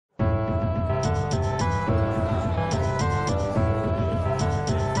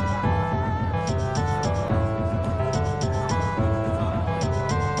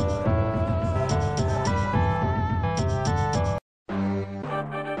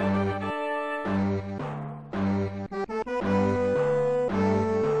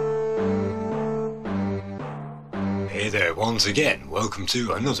there once again, welcome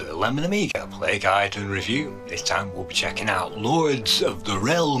to another Lemon Amiga Play Guide and Review. This time we'll be checking out Lords of the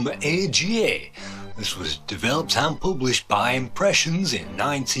Realm AGA. This was developed and published by Impressions in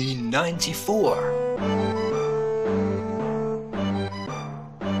 1994.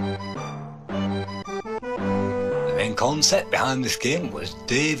 The main concept behind this game was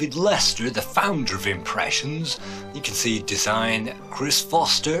David Lester, the founder of Impressions. You can see design Chris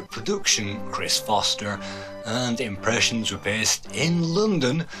Foster, production Chris Foster, and Impressions were based in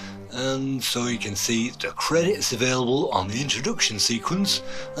London, and so you can see the credits available on the introduction sequence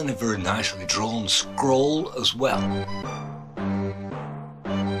and a very nicely drawn scroll as well.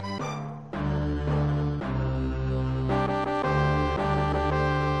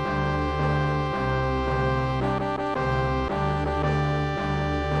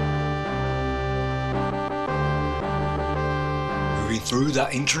 Through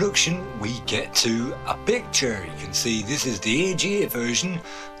that introduction we get to a picture. You can see this is the AGA version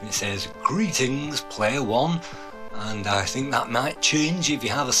and it says "Greetings Player 1", and I think that might change if you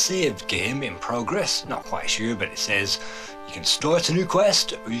have a saved game in progress, not quite sure, but it says you can start a new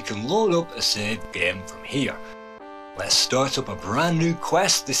quest or you can load up a saved game from here. Let's start up a brand new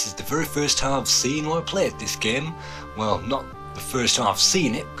quest. This is the very first time I've seen or played this game. Well, not the first time I've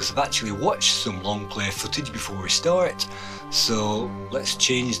seen it, because I've actually watched some long play footage before we start. So let's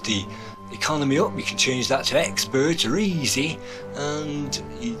change the economy up. You can change that to expert or easy, and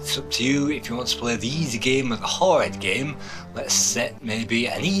it's up to you if you want to play the easy game or the hard game. Let's set maybe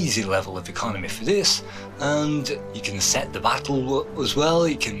an easy level of economy for this, and you can set the battle as well.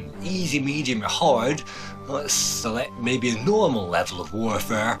 You can easy, medium or hard. Let's select maybe a normal level of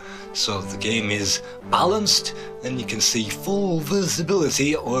warfare so the game is balanced. Then you can see full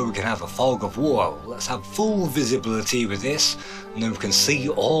visibility, or we can have a fog of war. Let's have full visibility with this, and then we can see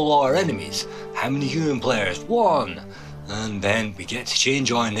all our enemies. How many human players? 1. And then we get to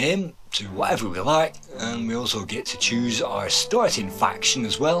change our name to whatever we like, and we also get to choose our starting faction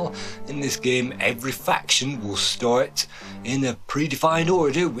as well. In this game every faction will start in a predefined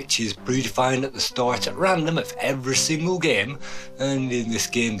order, which is predefined at the start at random of every single game, and in this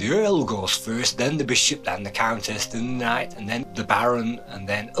game the Earl goes first, then the Bishop, then the Countess, then the Knight, and then the Baron, and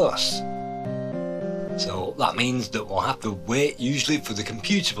then us. So that means that we'll have to wait usually for the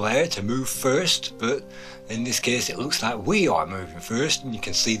computer player to move first, but in this case it looks like we are moving first, and you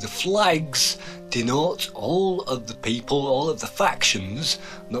can see the flags denote all of the people, all of the factions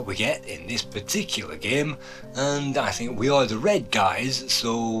that we get in this particular game, and I think we are the red guys,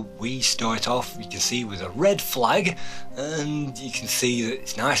 so we start off, you can see, with a red flag, and you can see that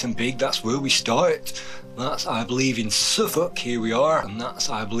it's nice and big. That's where we start. That's, I believe, in Suffolk. Here we are, and that's,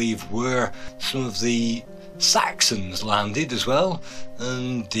 I believe, where some of the Saxons landed as well,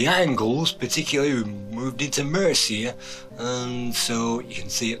 and the Angles particularly moved into Mercia. And so you can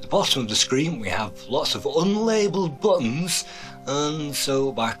see at the bottom of the screen we have lots of unlabeled buttons, and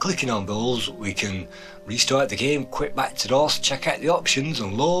so by clicking on those we can restart the game, quit back to DOS, check out the options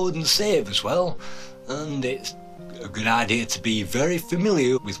and load and save as well. And it's a good idea to be very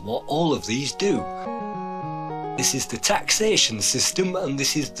familiar with what all of these do. This is the taxation system, and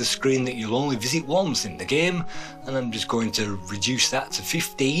this is the screen that you'll only visit once in the game, and I'm just going to reduce that to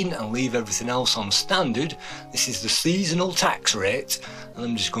 15 and leave everything else on standard. This is the seasonal tax rate, and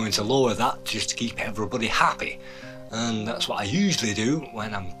I'm just going to lower that just to keep everybody happy, and that's what I usually do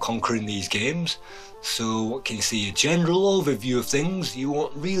when I'm conquering these games. So can you see a general overview of things? You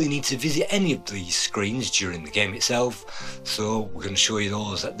won't really need to visit any of these screens during the game itself, so we're going to show you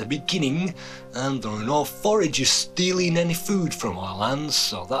those at the beginning. And there are no foragers stealing any food from our lands,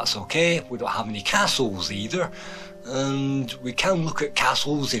 so that's okay. We don't have any castles either, and we can look at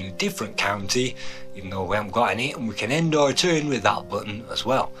castles in a different county even though we haven't got any, and we can end our turn with that button as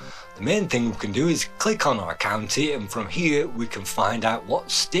well. The main thing we can do is click on our county, and from here we can find out what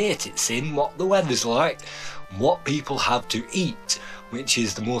state it's in, what the weather's like, what people have to eat, which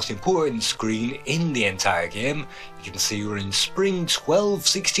is the most important screen in the entire game. You can see we're in spring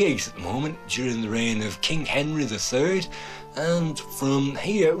 1268 at the moment, during the reign of King Henry III, and from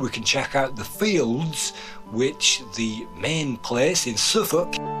here we can check out the fields, which the main place in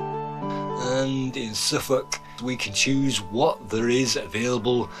Suffolk, and in Suffolk we can choose what there is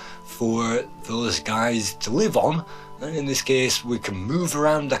available for those guys to live on. And in this case we can move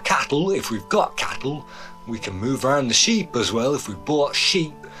around the cattle if we've got cattle, we can move around the sheep as well if we've bought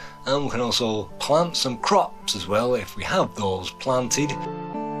sheep, and we can also plant some crops as well if we have those planted.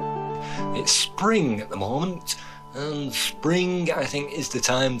 It's spring at the moment, and spring I think is the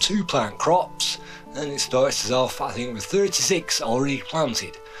time to plant crops, and it starts us off I think with 36 already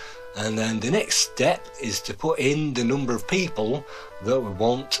planted. And then the next step is to put in the number of people that we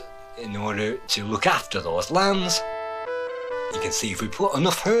want in order to look after those lands. You can see if we put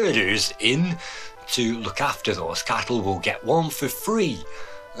enough herders in to look after those cattle, we'll get one for free.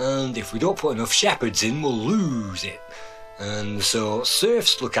 And if we don't put enough shepherds in, we'll lose it. And so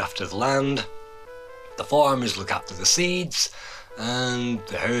serfs look after the land, the farmers look after the seeds, and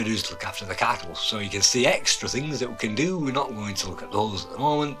the herders look after the cattle. So you can see extra things that we can do. We're not going to look at those at the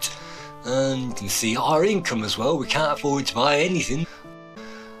moment. And you can see our income as well. We can't afford to buy anything,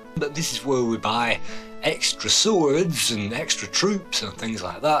 but this is where we buy extra swords and extra troops and things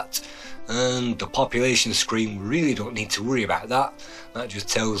like that. And the population screen, we really don't need to worry about that. That just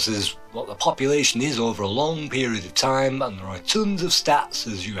tells us what the population is over a long period of time, and there are tons of stats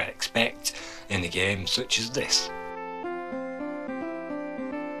as you expect in a game such as this.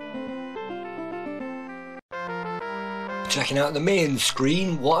 Checking out the main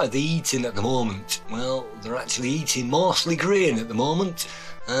screen, what are they eating at the moment? Well, they're actually eating mostly grain at the moment,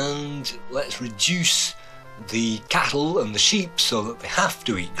 and let's reduce the cattle and the sheep so that they have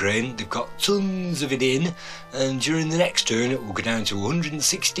to eat grain. They've got tons of it in, and during the next turn it will go down to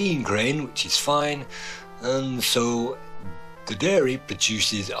 116 grain, which is fine. And so the dairy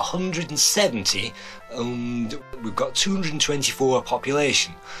produces 170, and we've got 224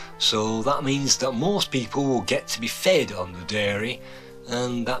 population, so that means that most people will get to be fed on the dairy,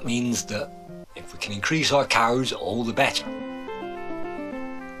 and that means that if we can increase our cows, all the better.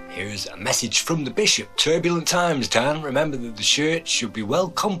 Here's a message from the bishop. Turbulent times, Dan. Remember that the church should be well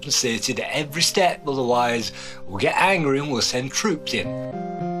compensated at every step, otherwise we'll get angry and we'll send troops in.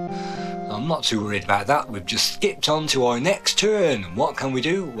 I'm not too worried about that. We've just skipped on to our next turn. What can we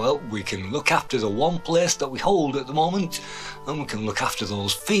do? Well, we can look after the one place that we hold at the moment, and we can look after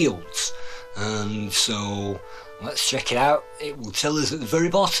those fields. And so let's check it out. It will tell us at the very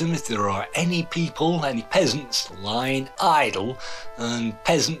bottom if there are any people, any peasants lying idle, and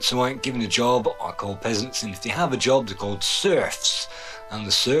peasants who aren't given a job are called peasants, and if they have a job they're called serfs. And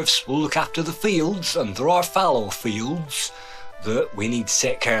the serfs will look after the fields, and there are fallow fields that we need to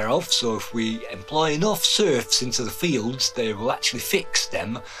take care of, so if we employ enough serfs into the fields, they will actually fix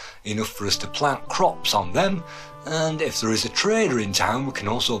them enough for us to plant crops on them. And if there is a trader in town, we can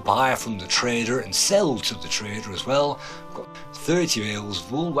also buy from the trader and sell to the trader as well. We've got 30 bales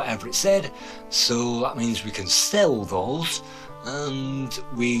of wool, whatever it said, so that means we can sell those, and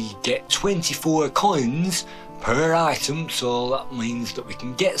we get 24 coins per item, so that means that we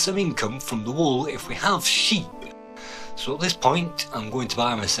can get some income from the wool if we have sheep. So at this point I'm going to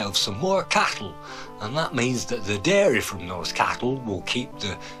buy myself some more cattle, and that means that the dairy from those cattle will keep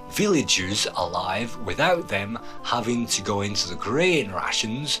the villagers alive without them having to go into the grain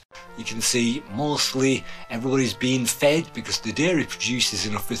rations. You can see mostly everybody's being fed because the dairy produces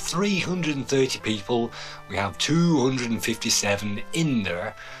enough for 330 people. We have 257 in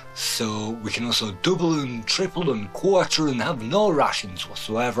there, so we can also double and triple and quarter and have no rations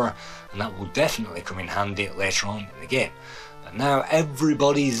whatsoever, and that will definitely come in handy later on in the game. But now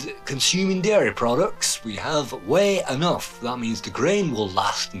everybody's consuming dairy products. We have way enough. That means the grain will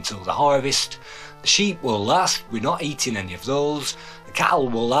last until the harvest, the sheep will last, we're not eating any of those, the cattle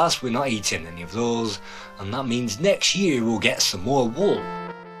will last, we're not eating any of those, and that means next year we'll get some more wool.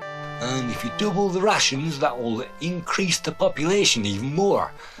 And if you double the rations, that will increase the population even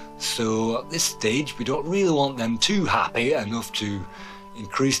more. So at this stage we don't really want them too happy enough to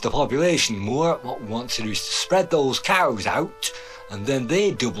increase the population more. What we want to do is to spread those cows out, and then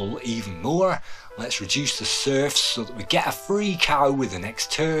they double even more. Let's reduce the serfs so that we get a free cow with the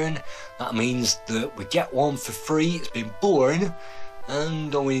next turn. That means that we get one for free, it's been born,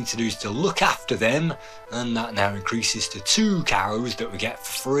 and all we need to do is to look after them, and that now increases to 2 cows that we get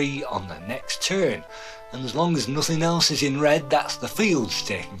for free on the next turn. And as long as nothing else is in red, that's the fields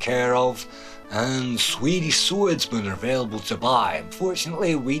taken care of, and Swedish swordsmen are available to buy.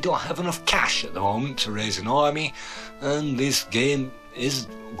 Unfortunately we don't have enough cash at the moment to raise an army, and this game is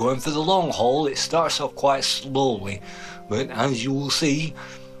going for the long haul. It starts off quite slowly, but as you will see,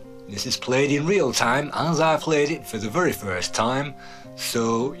 this is played in real time as I played it for the very first time,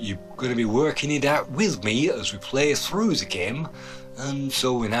 so you're going to be working it out with me as we play through the game. And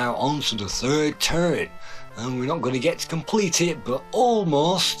so we're now on to the 3rd turn, and we're not going to get to complete it, but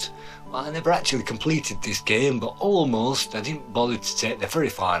almost. Well, I never actually completed this game, but almost. I didn't bother to take the very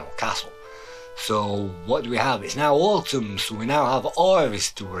final castle. So what do we have? It's now autumn, so we now have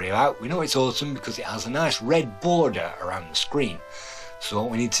harvest to worry about. We know it's autumn because it has a nice red border around the screen. So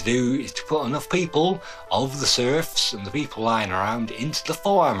what we need to do is to put enough people of the serfs and the people lying around into the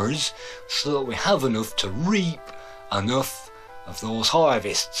farmers so that we have enough to reap enough of those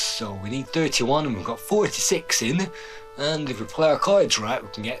harvests. So we need 31 and we've got 46 in, and if we play our cards right we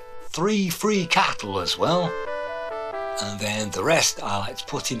can get 3 free cattle as well. And then the rest I like to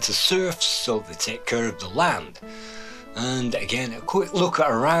put into serfs so they take care of the land. And again, a quick look at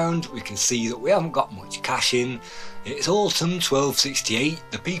around, we can see that we haven't got much cash in. It's autumn 1268,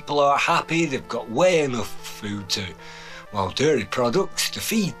 the people are happy, they've got way enough food to, well, dairy products to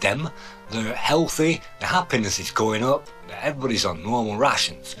feed them, they're healthy, the happiness is going up, everybody's on normal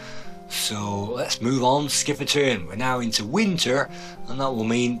rations. So let's move on, skip a turn, we're now into winter, and that will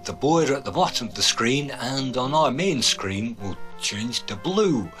mean the border at the bottom of the screen and on our main screen will change to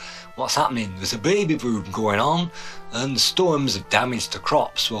blue. What's happening? There's a baby boom going on and storms have damaged the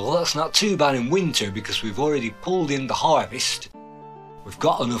crops. Well, that's not too bad in winter because we've already pulled in the harvest. We've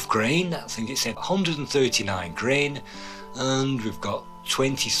got enough grain, I think it said 139 grain, and we've got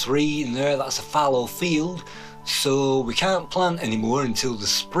 23 in there, that's a fallow field. So we can't plant anymore until the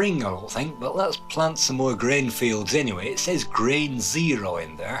spring I don't think, but let's plant some more grain fields anyway. It says grain 0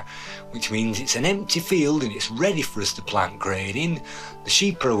 in there, which means it's an empty field and it's ready for us to plant grain in. The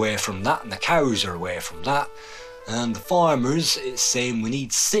sheep are away from that and the cows are away from that. And the farmers, it's saying we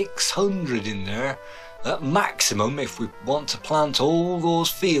need 600 in there. At maximum, if we want to plant all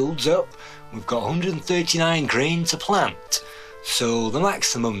those fields up, we've got 139 grain to plant. So the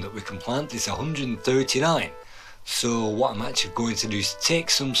maximum that we can plant is 139. So what I'm actually going to do is take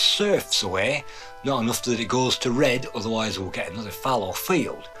some serfs away, not enough that it goes to red, otherwise we'll get another fallow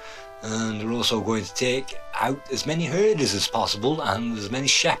field. And we're also going to take out as many herders as possible and as many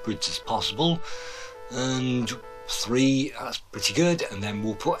shepherds as possible. And 3, that's pretty good, and then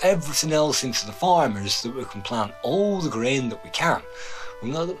we'll put everything else into the farmers so that we can plant all the grain that we can. We're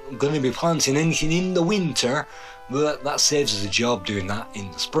not going to be planting anything in the winter, but that saves us a job doing that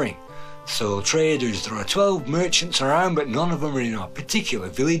in the spring. So traders, there are 12 merchants around, but none of them are in our particular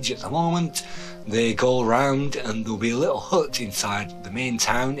village at the moment. They go around and there'll be a little hut inside the main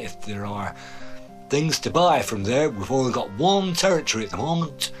town if there are things to buy from there. We've only got 1 territory at the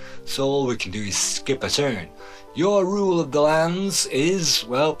moment, so all we can do is skip a turn. Your rule of the lands is,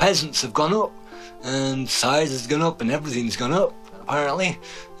 well, peasants have gone up and size has gone up and everything's gone up apparently,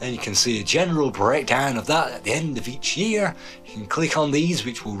 and you can see a general breakdown of that at the end of each year. You can click on these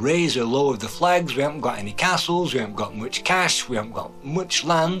which will raise or lower the flags. We haven't got any castles, we haven't got much cash, we haven't got much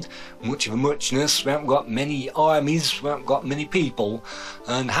land, much of a muchness, we haven't got many armies, we haven't got many people,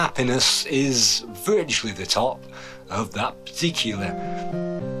 and happiness is virtually the top of that particular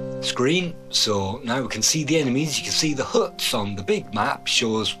screen. So now we can see the enemies, you can see the huts on the big map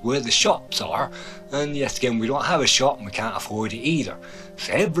shows where the shops are, and yet again we don't have a shop and we can't afford it either.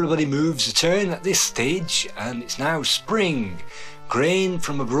 So everybody moves a turn at this stage and it's now spring. Grain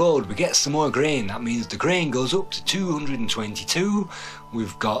from abroad, we get some more grain, that means the grain goes up to 222.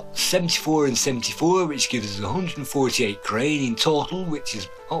 We've got 74 and 74 which gives us 148 grain in total, which has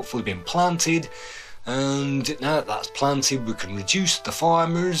hopefully been planted. And now that that's planted we can reduce the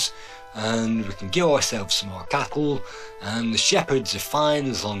farmers and we can give ourselves some more cattle, and the shepherds are fine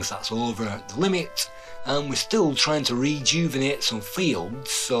as long as that's over the limit, and we're still trying to rejuvenate some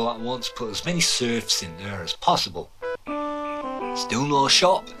fields, so I want to put as many serfs in there as possible. Still no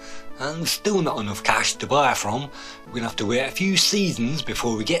shop and still not enough cash to buy from. We're going to have to wait a few seasons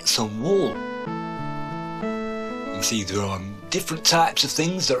before we get some wool. You can see there are different types of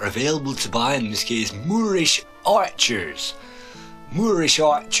things that are available to buy, in this case Moorish archers. Moorish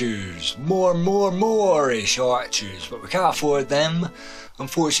archers, Moorish archers, but we can't afford them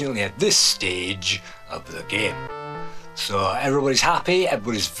unfortunately at this stage of the game. So everybody's happy,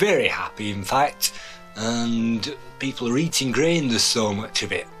 everybody's very happy in fact, and people are eating grain, there's so much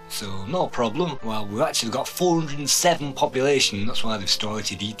of it, so no problem. Well, we've actually got 407 population, that's why they've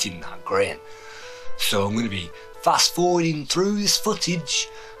started eating that grain. So I'm going to be fast forwarding through this footage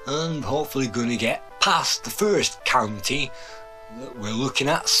and hopefully going to get past the first county that we're looking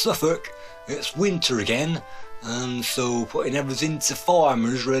at, Suffolk. It's winter again, and so putting everything to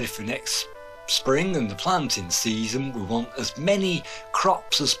farmers ready for next spring and the planting season. We want as many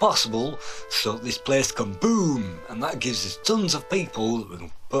crops as possible so this place can boom, and that gives us tons of people that we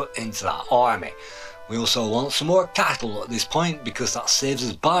can put into that army. We also want some more cattle at this point because that saves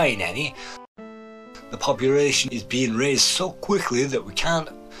us buying any. The population is being raised so quickly that we can't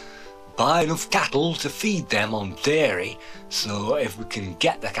buy enough cattle to feed them on dairy, so if we can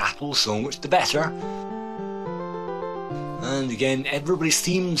get the cattle, so much the better. And again, everybody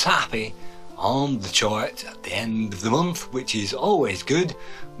seems happy. on the chart at the end of the month, which is always good.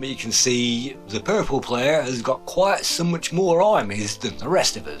 But you can see the purple player has got quite so much more armies than the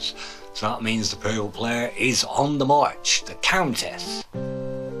rest of us. So that means the purple player is on the march, the Countess.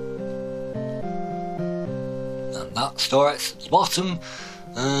 And that starts at the bottom,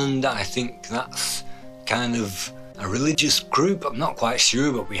 and I think that's kind of a religious group, I'm not quite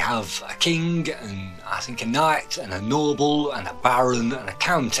sure, but we have a king and I think a knight and a noble and a baron and a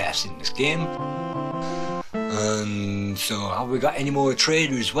countess in this game. And so have we got any more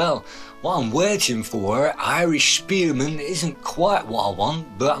traders? Well, what I'm waiting for, Irish spearmen, isn't quite what I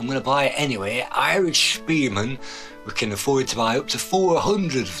want, but I'm going to buy it anyway. Irish spearmen, we can afford to buy up to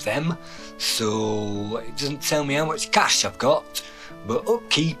 400 of them, so it doesn't tell me how much cash I've got, but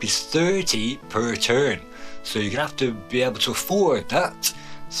upkeep is 30 per turn. So you're going to have to be able to afford that.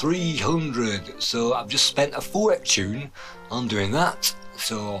 300, so I've just spent a fortune on doing that.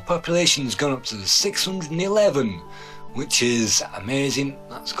 So our population's gone up to 611, which is amazing.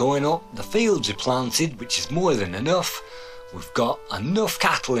 That's going up. The fields are planted, which is more than enough. We've got enough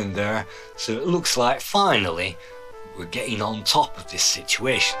cattle in there, so it looks like finally we're getting on top of this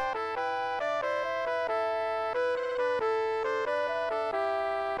situation.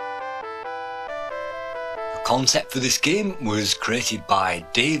 The concept for this game was created by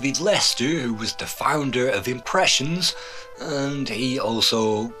David Lester, who was the founder of Impressions, and he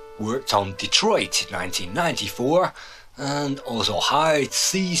also worked on Detroit in 1994 and also High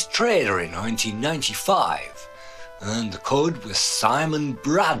Seas Trader in 1995. And the code was Simon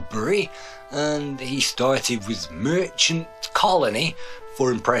Bradbury, and he started with Merchant Colony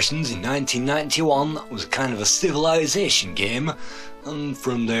for Impressions in 1991. That was kind of a civilization game. And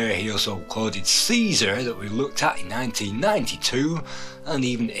from there he also coded Caesar that we looked at in 1992, and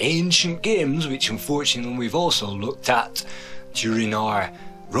even Ancient Games, which unfortunately we've also looked at during our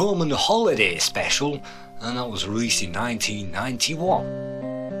Roman holiday special, and that was released in 1991.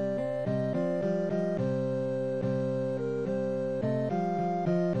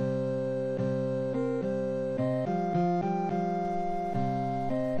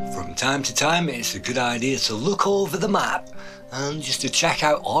 From time to time it's a good idea to look over the map and just to check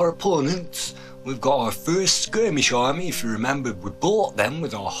out our opponents. We've got our first skirmish army. If you remember, we bought them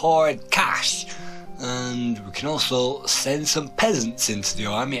with our hard cash, and we can also send some peasants into the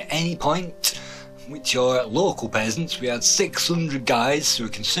army at any point, which are local peasants. We had 600 guys, so we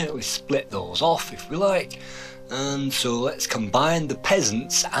can certainly split those off if we like. And so let's combine the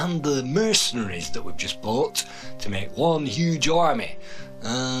peasants and the mercenaries that we've just bought to make one huge army.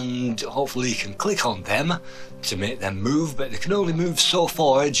 And hopefully you can click on them to make them move, but they can only move so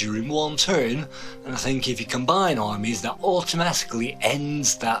far during one turn, and I think if you combine armies that automatically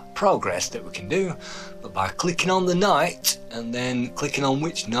ends that progress that we can do. But by clicking on the knight and then clicking on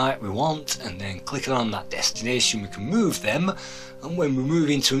which knight we want and then clicking on that destination, we can move them, and when we move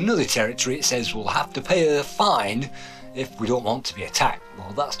into another territory it says we'll have to pay a fine if we don't want to be attacked.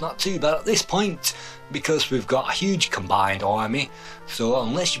 Well, that's not too bad at this point because we've got a huge combined army, so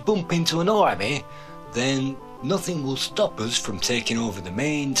unless you bump into an army then nothing will stop us from taking over the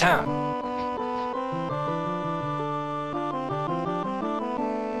main town.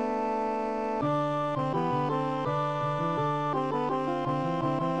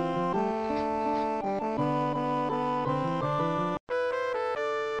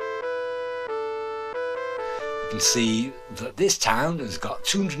 You can see that this town has got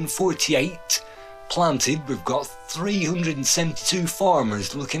 248 planted. We've got 372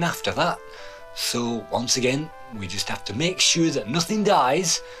 farmers looking after that. So once again, we just have to make sure that nothing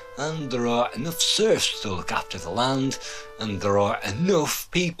dies, and there are enough serfs to look after the land, and there are enough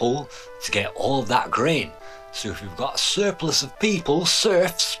people to get all of that grain. So if we've got a surplus of people,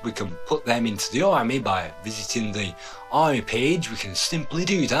 serfs, we can put them into the army by visiting the army page. We can simply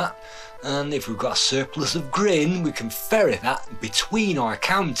do that. And if we've got a surplus of grain, we can ferry that between our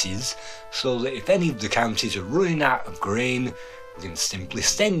counties, so that if any of the counties are running out of grain, we can simply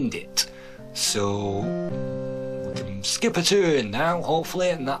send it. So we can skip a turn now,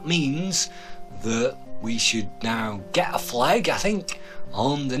 hopefully, and that means that we should now get a flag, I think,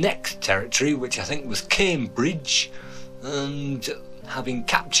 on the next territory, which I think was Cambridge, and having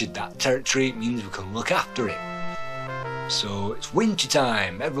captured that territory, it means we can look after it. So it's winter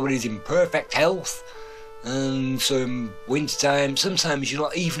time, everybody's in perfect health, and so in winter time sometimes you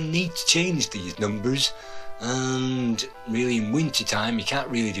don't even need to change these numbers, and really in winter time you can't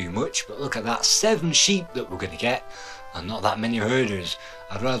really do much. But look at that, 7 sheep that we're going to get and not that many herders.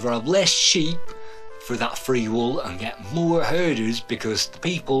 I'd rather have less sheep for that free wool and get more herders, because the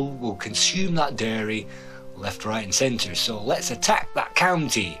people will consume that dairy left, right and centre. So let's attack that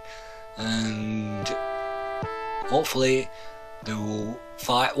county. and hopefully they will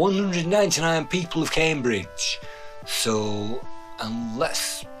fight 199 people of Cambridge. So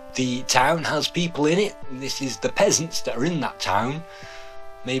unless the town has people in it, and this is the peasants that are in that town,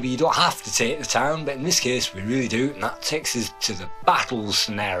 maybe you don't have to take the town, but in this case we really do, and that takes us to the battle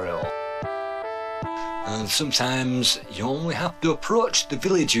scenario. And sometimes you only have to approach the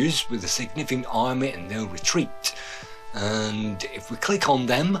villagers with a significant army and they'll retreat. And if we click on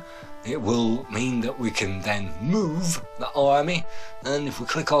them, it will mean that we can then move the army, and if we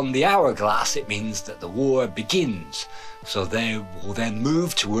click on the hourglass it means that the war begins. So they will then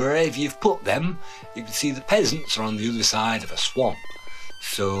move to wherever you've put them. You can see the peasants are on the other side of a swamp.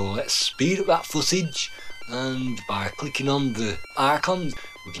 So let's speed up that footage, and by clicking on the icon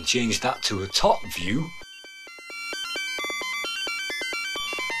we can change that to a top view,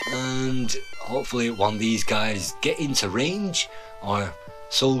 and hopefully when these guys get into range our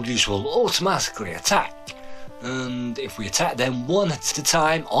soldiers will automatically attack, and if we attack them one at a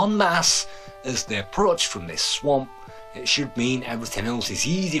time en masse as they approach from this swamp, it should mean everything else is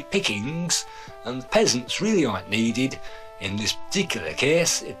easy pickings and the peasants really aren't needed. In this particular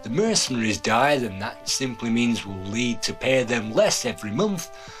case, if the mercenaries die, then that simply means we'll need to pay them less every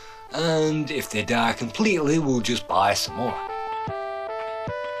month, and if they die completely we'll just buy some more.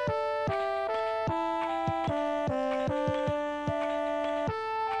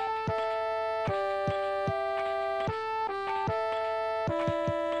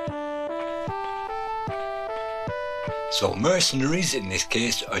 So mercenaries in this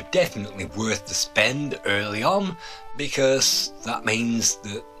case are definitely worth the spend early on, because that means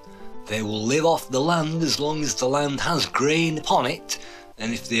that they will live off the land as long as the land has grain upon it,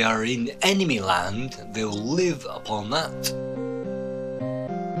 and if they are in enemy land they will live upon that.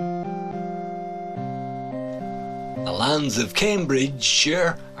 The lands of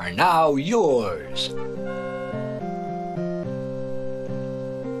Cambridgeshire are now yours.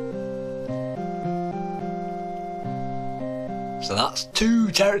 So that's 2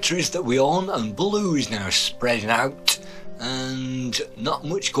 territories that we own, and blue is now spreading out and not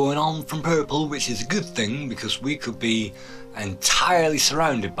much going on from purple, which is a good thing because we could be entirely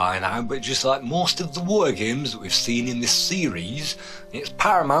surrounded by now. But just like most of the war games that we've seen in this series, it's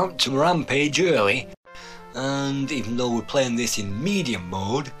paramount to rampage early, and even though we're playing this in medium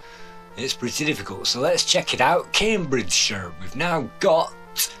mode it's pretty difficult. So let's check it out. Cambridgeshire, we've now got,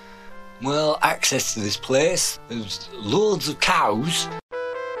 well, access to this place. There's loads of cows,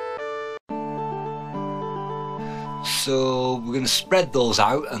 so we're going to spread those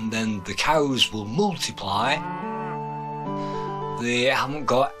out and then the cows will multiply. They haven't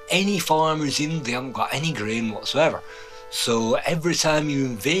got any farmers in, they haven't got any grain whatsoever, so every time you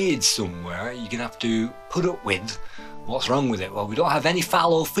invade somewhere you're going to have to put up with what's wrong with it. Well, we don't have any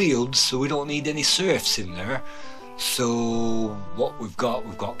fallow fields, so we don't need any serfs in there. So what we've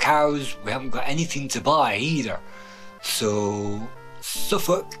got cows, we haven't got anything to buy either. So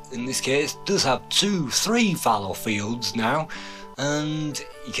Suffolk in this case does have 2-3 fallow fields now, and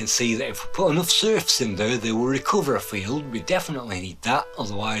you can see that if we put enough serfs in there they will recover a field. We definitely need that,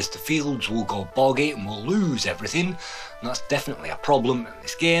 otherwise the fields will go boggy and we'll lose everything, and that's definitely a problem in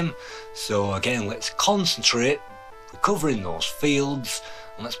this game. So again, let's concentrate recovering those fields,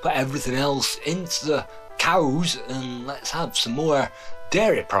 and let's put everything else into the cows, and let's have some more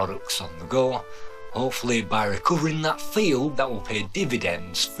dairy products on the go. Hopefully by recovering that field that will pay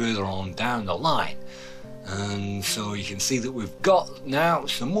dividends further on down the line. And so you can see that we've got now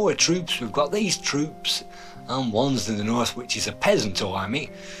some more troops. We've got these troops and one's in the north which is a peasant army,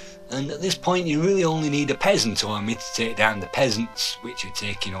 and at this point you really only need a peasant army to take down the peasants which are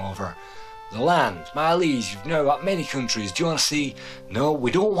taking over the land. My liege, you've now got many countries. Do you want to see? No,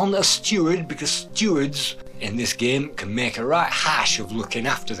 we don't want a steward, because stewards in this game can make a right hash of looking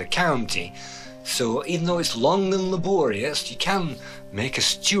after the county. So even though it's long and laborious, you can make a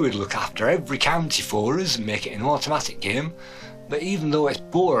steward look after every county for us and make it an automatic game. But even though it's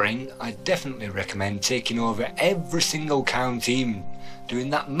boring, I definitely recommend taking over every single county and doing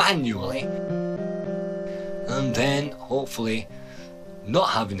that manually. And then hopefully not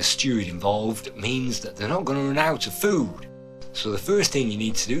having a steward involved means that they're not going to run out of food. So the first thing you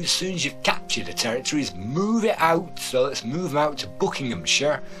need to do as soon as you've captured a territory is move it out. So let's move them out to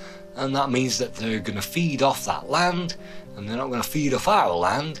Buckinghamshire, and that means that they're going to feed off that land and they're not going to feed off our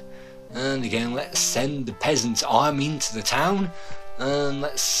land. And again, let's send the peasant army into the town, and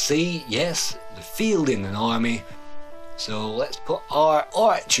let's see, yes, the fielding an army. So let's put our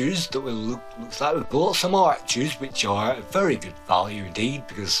archers, that will looks like we've bought some archers, which are a very good value indeed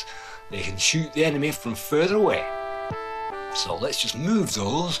because they can shoot the enemy from further away. So let's just move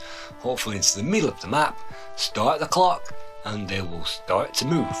those, hopefully into the middle of the map, start the clock, and they will start to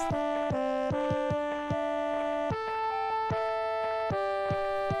move.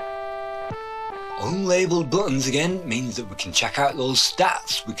 Unlabeled buttons again means that we can check out those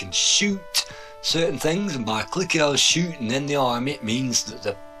stats, we can shoot certain things, and by clicking on shoot and then the army, it means that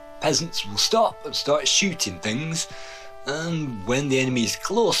the peasants will stop and start shooting things, and when the enemy is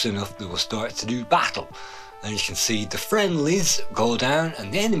close enough they will start to do battle. And you can see the friendlies go down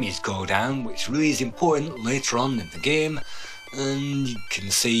and the enemies go down, which really is important later on in the game. And you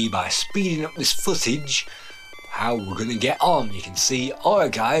can see by speeding up this footage how we're going to get on. You can see our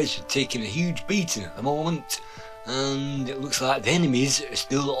guys are taking a huge beating at the moment, and it looks like the enemies are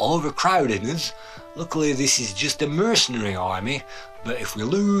still overcrowding us. Luckily this is just a mercenary army, but if we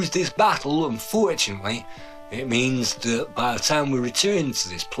lose this battle, unfortunately, it means that by the time we return to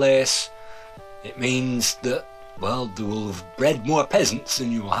this place, it means that, well, they will have bred more peasants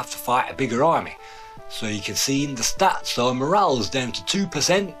and you will have to fight a bigger army. So you can see in the stats our morale is down to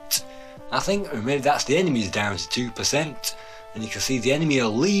 2%, I think, or maybe that's the enemy's down to 2%, and you can see the enemy are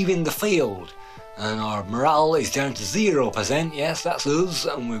leaving the field, and our morale is down to 0%, yes that's us,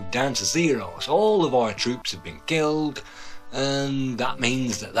 and we're down to 0, so all of our troops have been killed, and that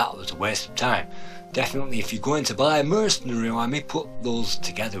means that that was a waste of time. Definitely if you're going to buy a mercenary army, put those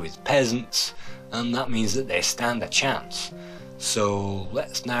together with peasants, and that means that they stand a chance. So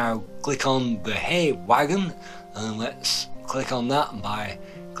let's now click on the hay wagon, and let's click on that, and by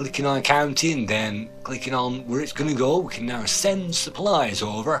clicking on county and then clicking on where it's going to go, we can now send supplies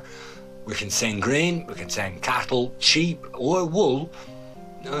over. We can send grain, we can send cattle, sheep or wool,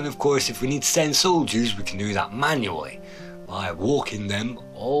 and of course if we need to send soldiers we can do that manually by walking them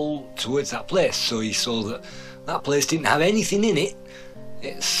all towards that place. So you saw that that place didn't have anything in it.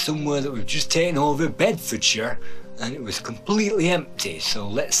 It's somewhere that we've just taken over, Bedfordshire, and it was completely empty. So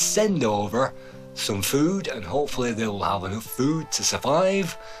let's send over some food, and hopefully they will have enough food to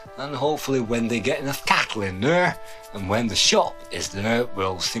survive, and hopefully when they get enough cattle in there and when the shop is there,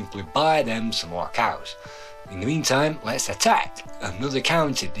 we'll simply buy them some more cows. In the meantime, let's attack another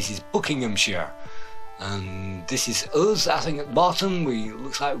county. This is Buckinghamshire, and this is us. I think at the bottom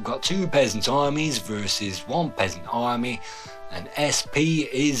looks like we've got 2 peasant armies versus 1 peasant army, and SP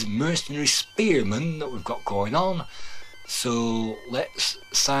is mercenary spearmen that we've got going on. So let's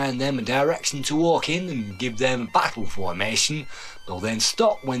assign them a direction to walk in and give them a battle formation. They'll then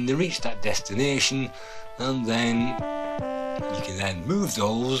stop when they reach that destination, and then you can then move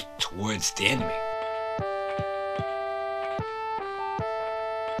those towards the enemy.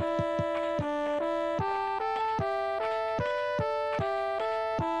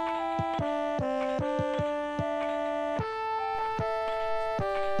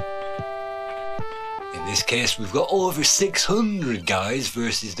 In this case we've got over 600 guys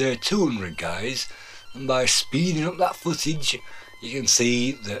versus their 200 guys, and by speeding up that footage you can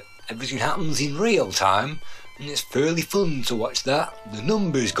see that everything happens in real time, and it's fairly fun to watch that. The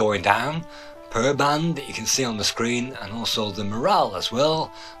numbers going down per band that you can see on the screen, and also the morale as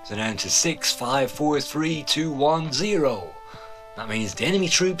well. They're down to 6, 5, 4, 3, 2, 1, 0. That means the enemy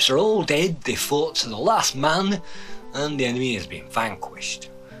troops are all dead, they fought to the last man, and the enemy has been vanquished.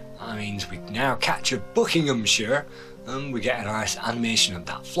 That means we now capture Buckinghamshire, and we get a nice animation of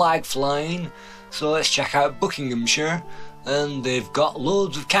that flag flying. So let's check out Buckinghamshire, and they've got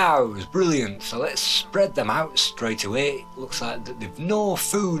loads of cows, brilliant. So let's spread them out straight away. Looks like that they've no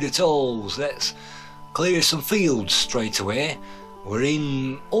food at all, so let's clear some fields straight away. We're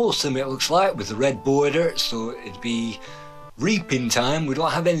in autumn it looks like, with the red border, so it'd be reaping time. We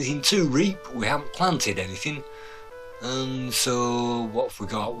don't have anything to reap, we haven't planted anything. And so what have we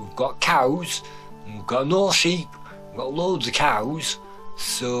got? We've got cows, we've got no sheep, we've got loads of cows.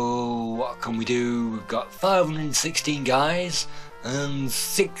 So what can we do? We've got 516 guys and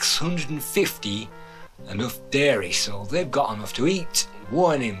 650 enough dairy, so they've got enough to eat.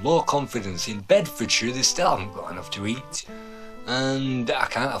 Warning, low confidence. In Bedfordshire they still haven't got enough to eat, and I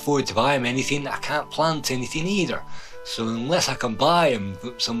can't afford to buy them anything. I can't plant anything either, so unless I can buy them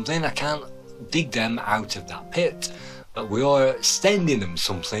something I can't dig them out of that pit. But we are sending them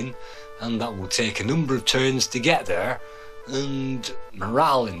something, and that will take a number of turns to get there. And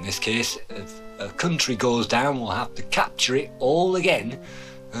morale in this case, if a country goes down we'll have to capture it all again,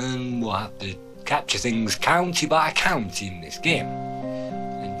 and we'll have to capture things county by county in this game.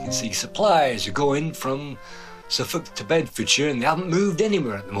 And you can see supplies are going from Suffolk to Bedfordshire, and they haven't moved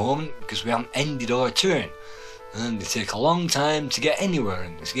anywhere at the moment because we haven't ended our turn, and they take a long time to get anywhere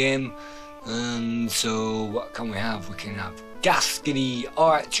in this game. And so what can we have? We can have Gascony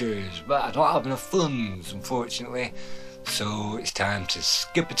archers, but I don't have enough funds unfortunately, So it's time to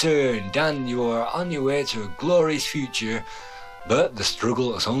skip a turn. Dan, you are on your way to a glorious future, but the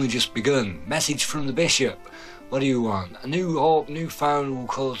struggle has only just begun. Message from the bishop. What do you want? A new hope, newfound will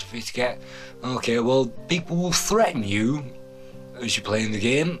cultivate. Okay, well, people will threaten you as you're playing the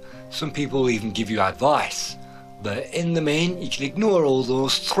game. Some people will even give you advice. But in the main, you can ignore all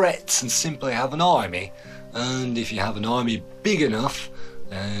those threats and simply have an army. And if you have an army big enough,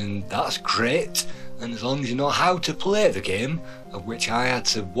 then that's great. And as long as you know how to play the game, of which I had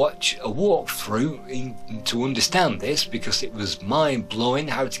to watch a walkthrough to understand this, because it was mind-blowing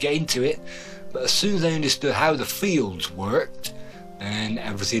how to get into it. But as soon as I understood how the fields worked, then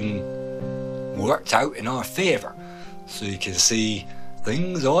everything worked out in our favour. So you can see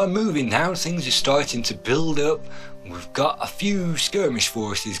things are moving now, things are starting to build up. We've got a few skirmish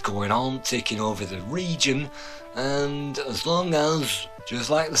forces going on, taking over the region, and as long as, just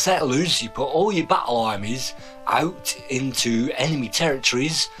like the settlers, you put all your battle armies out into enemy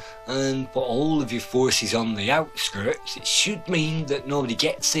territories and put all of your forces on the outskirts, it should mean that nobody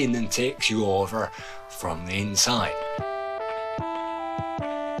gets in and takes you over from the inside.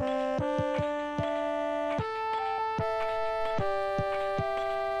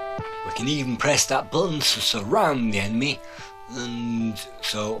 We can even press that button to surround the enemy, and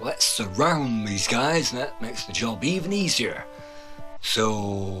so let's surround these guys, and that makes the job even easier.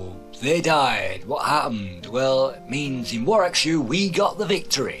 So they died. What happened? Well, it means in Warwickshire we got the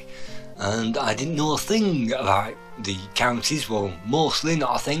victory. And I didn't know a thing about the counties, well, mostly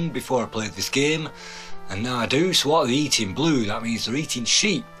not a thing before I played this game, and now I do. So what are they eating? Blue. That means they're eating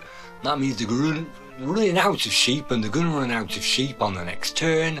sheep. That means they're running out of sheep, and they're going to run out of sheep on the next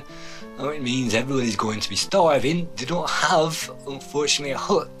turn. It means everybody's going to be starving. They don't have, unfortunately, a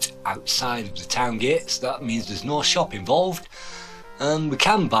hut outside of the town gates. That means there's no shop involved. And we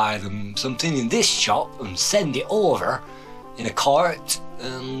can buy them something in this shop and send it over in a cart,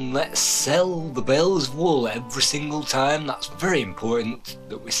 and let's sell the bales of wool every single time. That's very important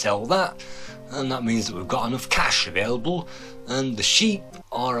that we sell that, and that means that we've got enough cash available. And the sheep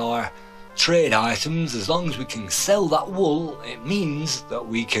are our trade items. As long as we can sell that wool, it means that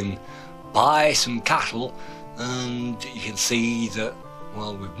we can buy some cattle. And you can see that,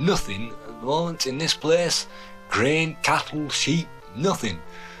 well, we've nothing at the moment in this place. Grain, cattle, sheep, nothing.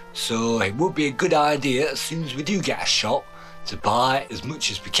 So it would be a good idea, as soon as we do get a shop, to buy as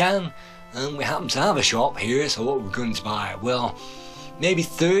much as we can. And we happen to have a shop here, so what we're going to buy, well, maybe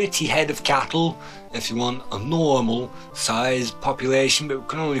 30 head of cattle if you want a normal sized population, but we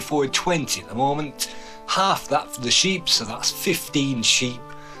can only afford 20 at the moment. Half that for the sheep, so that's 15 sheep.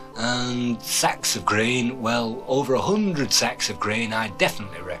 And sacks of grain, well, over 100 sacks of grain I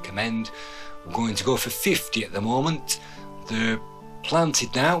definitely recommend. We're going to go for 50 at the moment. They're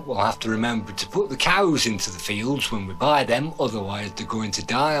planted now. We'll have to remember to put the cows into the fields when we buy them, otherwise they're going to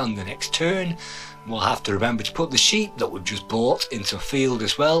die on the next turn. We'll have to remember to put the sheep that we've just bought into a field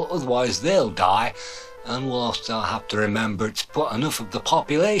as well, otherwise they'll die. And we'll also have to remember to put enough of the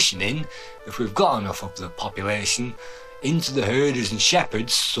population in, if we've got enough of the population, into the herders and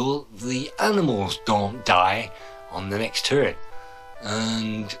shepherds, so the animals don't die on the next turn.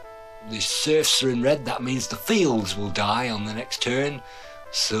 And the serfs are in red, that means the fields will die on the next turn.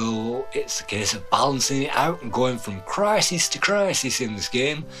 So it's a case of balancing it out and going from crisis to crisis in this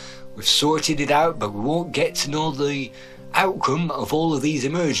game. We've sorted it out, but we won't get to know the outcome of all of these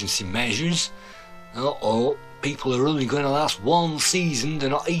emergency measures. Uh-oh, people are only going to last one season, they're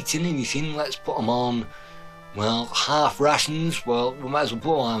not eating anything. Let's put them on, well, half rations. Well, we might as well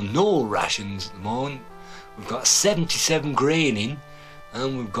put them on no rations at the moment. We've got 77 grain in,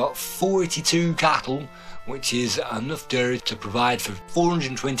 and we've got 42 cattle, which is enough dairy to provide for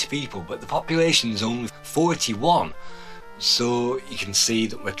 420 people, but the population is only 41. So you can see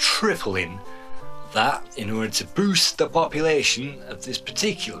that we're tripling that in order to boost the population of this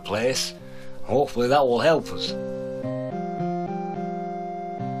particular place. Hopefully that will help us.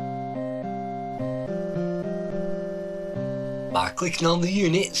 By clicking on the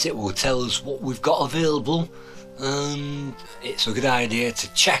units, it will tell us what we've got available, and it's a good idea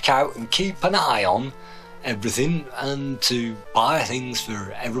to check out and keep an eye on everything, and to buy things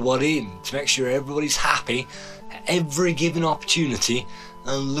for everybody and to make sure everybody's happy at every given opportunity.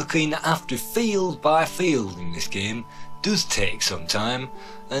 And looking after field by field in this game does take some time,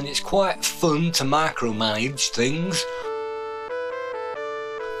 and it's quite fun to micromanage things.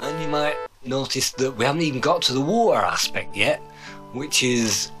 And you might notice that we haven't even got to the water aspect yet, which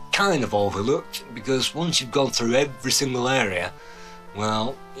is kind of overlooked, because once you've gone through every single area,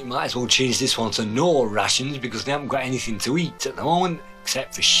 well, you might as well change this one to no rations, because they haven't got anything to eat at the moment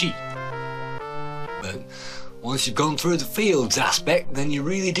except for sheep. But once you've gone through the fields aspect, then you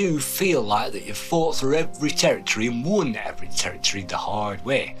really do feel like that you've fought through every territory and won every territory the hard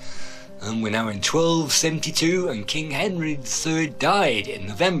way. And we're now in 1272, and King Henry III died in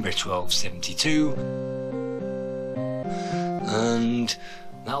November 1272. And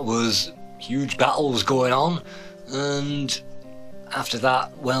that was huge battles going on, and after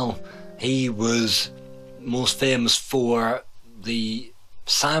that, well, he was most famous for the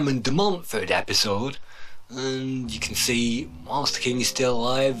Simon de Montfort episode. And you can see, whilst the king is still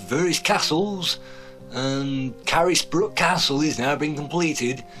alive, various castles, and Carisbrooke Castle is now being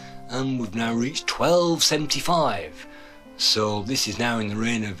completed, and we've now reached 1275. So this is now in the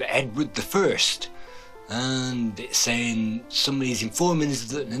reign of Edward I, and it's saying somebody's informing us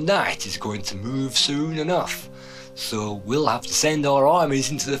that the night is going to move soon enough. So we'll have to send our armies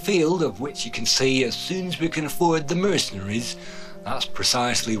into the field, of which you can see as soon as we can afford the mercenaries, that's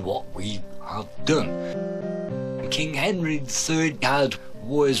precisely what we have done. King Henry III had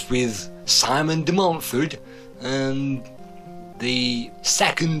wars with Simon de Montfort, and the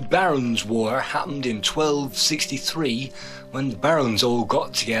Second Barons' War happened in 1263, when the barons all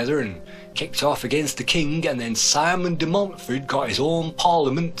got together and kicked off against the king, and then Simon de Montfort got his own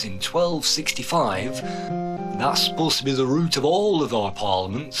parliament in 1265. That's supposed to be the root of all of our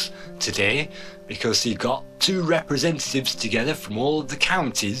parliaments today, because he got two representatives together from all of the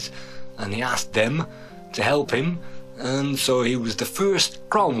counties, and he asked them to help him, and so he was the first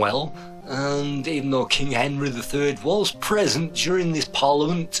Cromwell. And even though King Henry III was present during this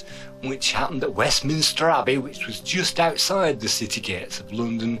parliament, which happened at Westminster Abbey, which was just outside the city gates of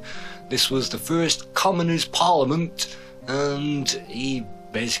London, this was the first Commoners' Parliament, and he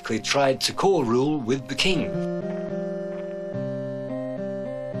basically tried to co-rule with the king.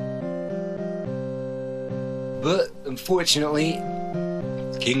 But unfortunately,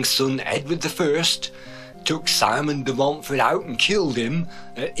 the king's son Edward I took Simon de Montfort out and killed him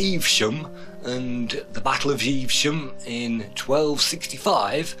at Evesham, and the Battle of Evesham in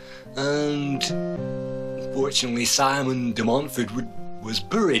 1265, and unfortunately Simon de Montfort was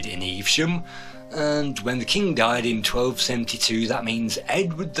buried in Evesham, and when the king died in 1272, that means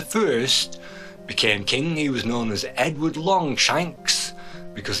Edward I became king. He was known as Edward Longshanks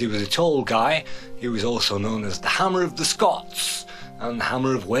because he was a tall guy. He was also known as the Hammer of the Scots and the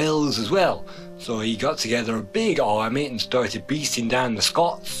Hammer of Wales as well. So he got together a big army and started beating down the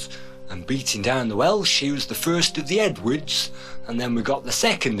Scots and beating down the Welsh. He was the first of the Edwards, and then we got the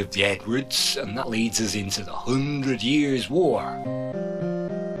second of the Edwards, and that leads us into the 100 Years' War.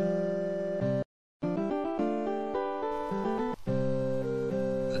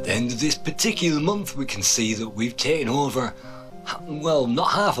 At the end of this particular month, we can see that we've taken over, well,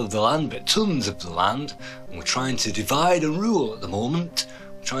 not half of the land, but tons of the land, and we're trying to divide and rule at the moment.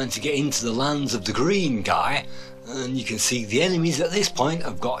 Trying to get into the lands of the green guy, and you can see the enemies at this point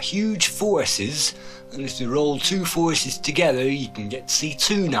have got huge forces, and if you roll two forces together you can get to see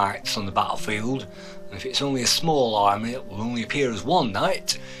two knights on the battlefield, and if it's only a small army it will only appear as one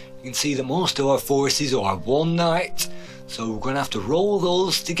knight. You can see that most of our forces are one knight, so we're going to have to roll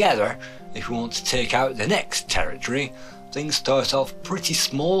those together if we want to take out the next territory. Things start off pretty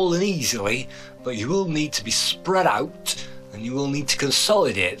small and easily, but you will need to be spread out, and you will need to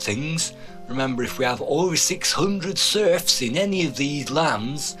consolidate things. Remember, if we have over 600 serfs in any of these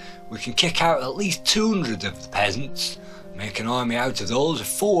lands, we can kick out at least 200 of the peasants, make an army out of those of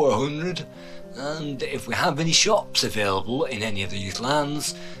 400, and if we have any shops available in any of these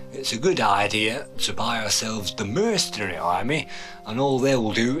lands, it's a good idea to buy ourselves the mercenary army, and all they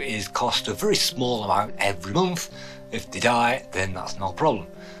will do is cost a very small amount every month. If they die, then that's no problem.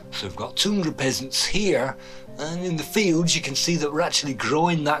 So we've got 200 peasants here, and in the fields you can see that we're actually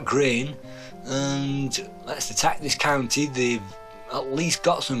growing that grain. And let's attack this county. They've at least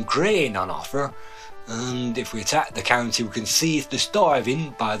got some grain on offer, and if we attack the county we can see if they're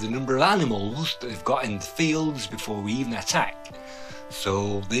starving by the number of animals that they've got in the fields before we even attack.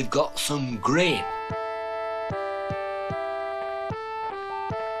 So they've got some grain.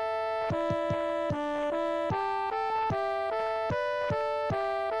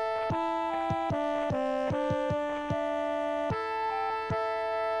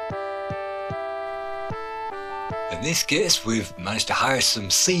 In this case we've managed to hire some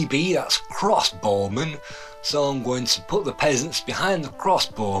CB, that's crossbowmen, so I'm going to put the peasants behind the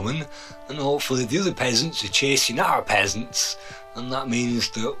crossbowmen, and hopefully the other peasants are chasing our peasants, and that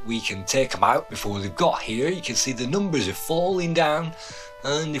means that we can take them out before they've got here. You can see the numbers are falling down,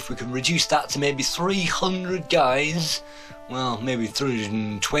 and if we can reduce that to maybe 300 guys, well, maybe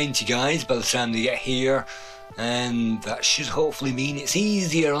 320 guys by the time they get here, and that should hopefully mean it's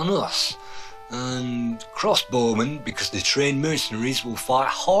easier on us. and crossbowmen, because the trained mercenaries will fight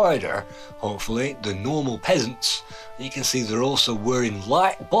harder, hopefully, than normal peasants. And you can see they're also wearing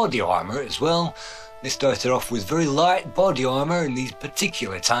light body armour as well. They started off with very light body armour in these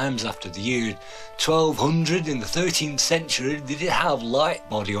particular times after the year 1200 in the 13th century. They did have light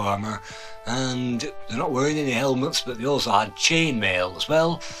body armour, and they're not wearing any helmets, but they also had chainmail as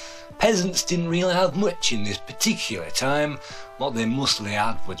well. Peasants didn't really have much in this particular time. What they mostly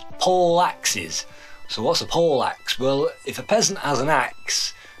had was pole axes. So what's a pole axe? Well, if a peasant has an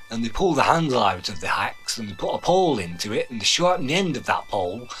axe and they pull the handle out of the axe and they put a pole into it and they sharpen the end of that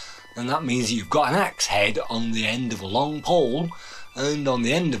pole, and that means that you've got an axe head on the end of a long pole, and on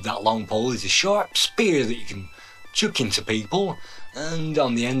the end of that long pole is a sharp spear that you can chuck into people, and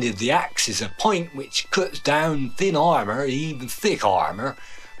on the end of the axe is a point which cuts down thin armour, even thick armour,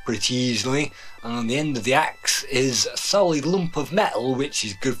 pretty easily, and on the end of the axe is a solid lump of metal which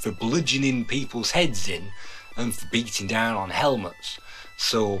is good for bludgeoning people's heads in and for beating down on helmets.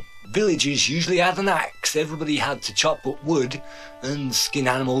 So villagers usually had an axe. Everybody had to chop up wood and skin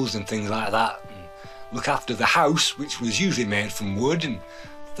animals and things like that, and look after the house, which was usually made from wood and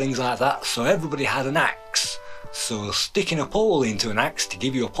things like that. So everybody had an axe. So sticking a pole into an axe to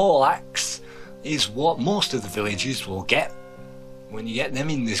give you a pole axe is what most of the villagers will get when you get them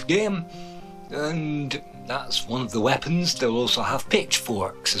in this game, and that's one of the weapons. They'll also have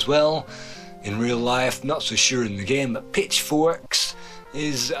pitchforks as well. In real life, not so sure in the game, but pitchforks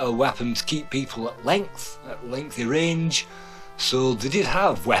is a weapon to keep people at lengthy range. So they did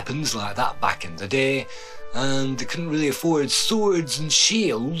have weapons like that back in the day, and they couldn't really afford swords and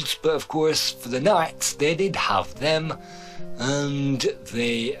shields, but of course for the knights they did have them, and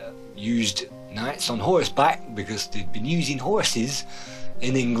they used knights on horseback because they'd been using horses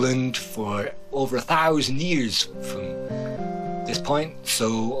in England for over 1,000 years from this point.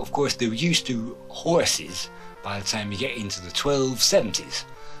 So of course they were used to horses by the time you get into the 1270s.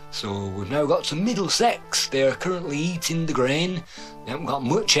 So we've now got to Middlesex. They're currently eating the grain. They haven't got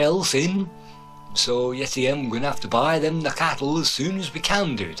much else in. So yet again, we're going to have to buy them the cattle as soon as we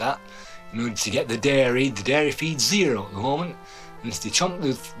can do that in order to get the dairy. The dairy feed's 0 at the moment. And if they chomp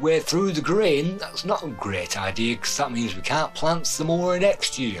the way through the grain, that's not a great idea, because that means we can't plant some more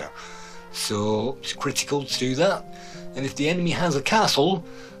next year. So it's critical to do that. And if the enemy has a castle,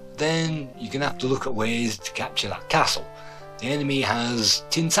 then you're going to have to look at ways to capture that castle. The enemy has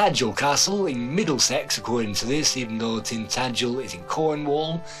Tintagel Castle in Middlesex according to this, even though Tintagel is in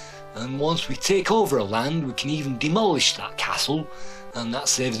Cornwall. And once we take over a land, we can even demolish that castle, and that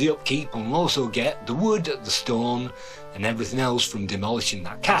saves the upkeep, and we'll also get the wood, the stone and everything else from demolishing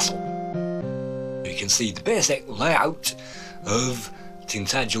that castle. You can see the basic layout of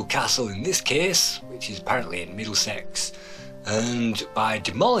Tintagel Castle in this case, which is apparently in Middlesex, and by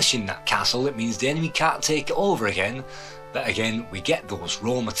demolishing that castle it means the enemy can't take it over again, but again we get those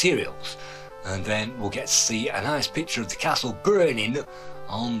raw materials, and then we'll get to see a nice picture of the castle burning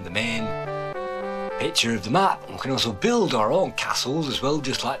on the main picture of the map. And we can also build our own castles as well,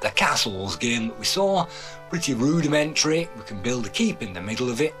 just like the castles game that we saw. Pretty rudimentary. We can build a keep in the middle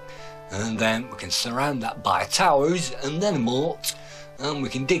of it, and then we can surround that by towers and then a moat, and we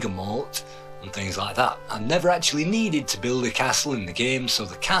can dig a moat and things like that. I've never actually needed to build a castle in the game, so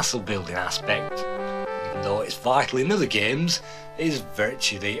the castle building aspect, even though it's vital in other games, is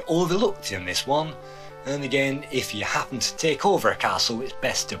virtually overlooked in this one. And again, if you happen to take over a castle, it's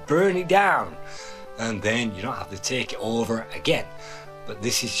best to burn it down, and then you don't have to take it over again. But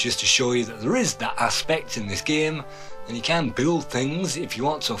this is just to show you that there is that aspect in this game, and you can build things if you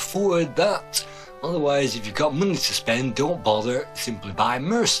want to afford that. Otherwise, if you've got money to spend, don't bother, simply buy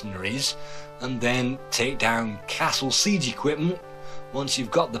mercenaries and then take down castle siege equipment once you've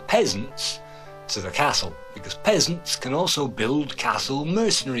got the peasants to the castle, because peasants can also build castle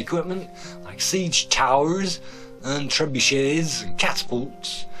mercenary equipment like siege towers and trebuchets and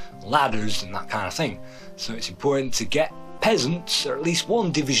catapults, ladders and that kind of thing. So it's important to get peasants, or at least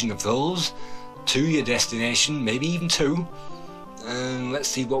one division of those, to your destination, maybe even 2. And let's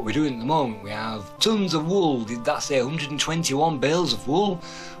see what we're doing at the moment. We have tons of wool. Did that say 121 bales of wool?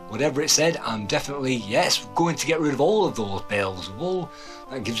 Whatever it said, I'm definitely, yes, going to get rid of all of those bales of wool.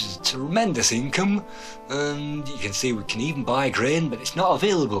 That gives us a tremendous income, and you can see we can even buy grain, but it's not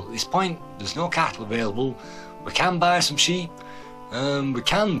available at this point. There's no cattle available. We can buy some sheep, we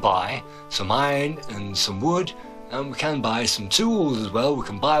can buy some iron and some wood, and we can buy some tools as well. We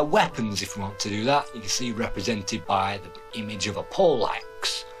can buy weapons if we want to do that. You can see represented by the image of a pole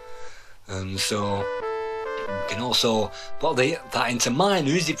axe. And so we can also put that into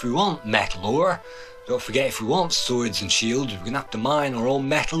miners if we want metal ore. Don't forget, if we want swords and shields, we're going to have to mine our own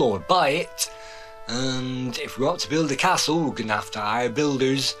metal or buy it. and if we want to build a castle we're going to have to hire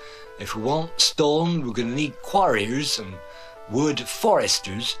builders. If we want stone we're going to need quarriers and wood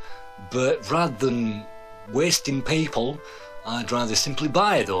foresters, but rather than wasting people I'd rather simply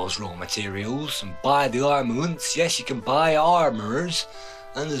buy those raw materials and buy the armaments. Yes, you can buy armourers,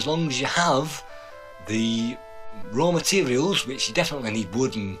 and as long as you have the raw materials, which you definitely need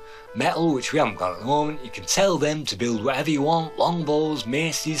wood and metal, which we haven't got at the moment, you can tell them to build whatever you want, longbows,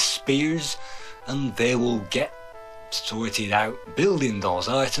 maces, spears, and they will get sorted out building those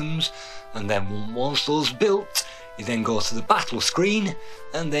items. And then once those are built, you then go to the battle screen,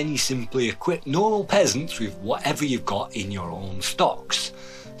 and then you simply equip normal peasants with whatever you've got in your own stocks.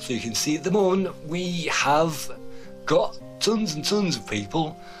 So you can see at the moment we have got tons and tons of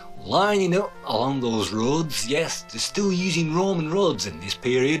people lining up along those roads. Yes, they're still using Roman roads in this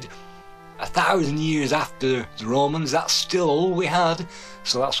period. 1,000 years after the Romans, that's still all we had,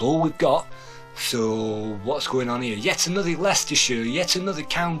 so that's all we've got. So what's going on here? Yet another Leicestershire, yet another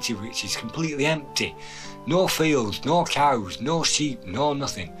county which is completely empty. No fields, no cows, no sheep, no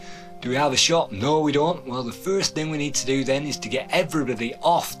nothing. Do we have a shop? No, we don't. Well, the first thing we need to do then is to get everybody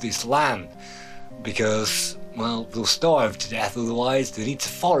off this land, because, well, they'll starve to death otherwise. They need to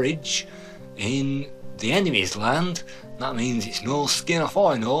forage in the enemy's land. That means it's no skin off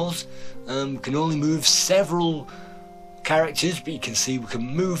our nose. We can only move several characters, but you can see we can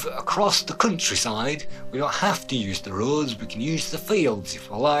move across the countryside. We don't have to use the roads, we can use the fields if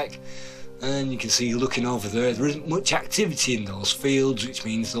we like. And you can see looking over there isn't much activity in those fields, which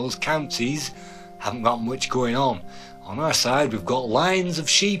means those counties haven't got much going on. On our side we've got lines of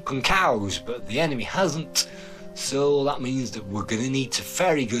sheep and cows, but the enemy hasn't, so that means that we're going to need to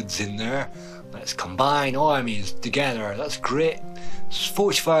ferry goods in there. Let's combine armies together. That's great. It's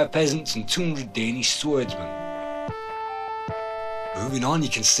 45 peasants and 200 Danish swordsmen. Moving on, you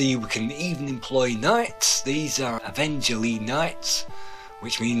can see we can even employ knights. These are Avenger knights,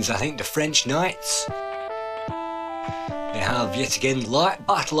 which means I think the French knights. They have yet again light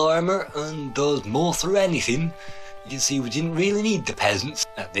battle armour and does more through anything. You can see we didn't really need the peasants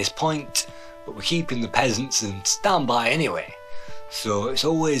at this point, but we're keeping the peasants in standby anyway. So it's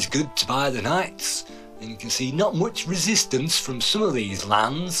always good to buy the knights, and you can see not much resistance from some of these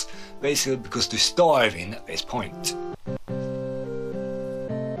lands, basically because they're starving at this point.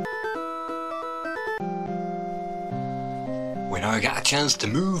 We now get a chance to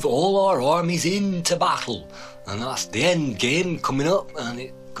move all our armies into battle, and that's the end game coming up, and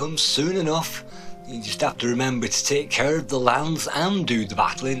it comes soon enough. You just have to remember to take care of the lands and do the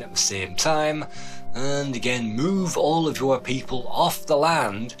battling at the same time, and again move all of your people off the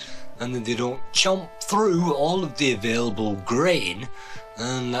land, and then they don't chomp through all of the available grain,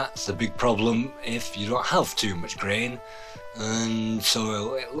 and that's a big problem if you don't have too much grain. And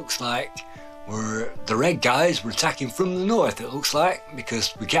so it looks like the red guys were attacking from the north, it looks like,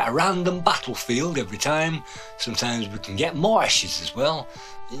 because we get a random battlefield every time. Sometimes we can get marshes as well,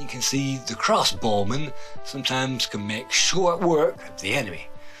 and you can see the crossbowmen sometimes can make short work of the enemy,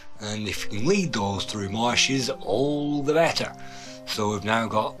 and if you can lead those through marshes, all the better. So we've now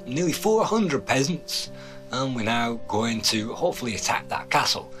got nearly 400 peasants, and we're now going to hopefully attack that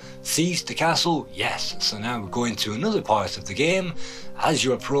castle. Siege the castle, yes. So now we're going to another part of the game. As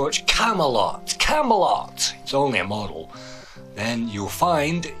you approach Camelot, it's only a model, then you'll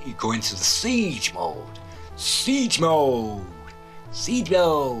find you go into the siege mode. Siege mode.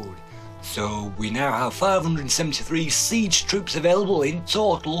 So we now have 573 siege troops available in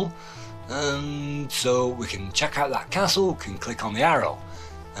total, and so we can check out that castle, can click on the arrow,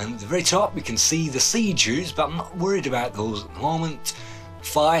 and at the very top we can see the siegers, but I'm not worried about those at the moment.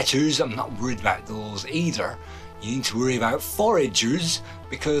 Fighters, I'm not worried about those either. You need to worry about foragers,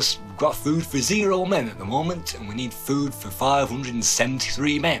 because we've got food for 0 men at the moment, and we need food for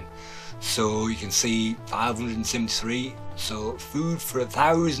 573 men. So you can see 573, so food for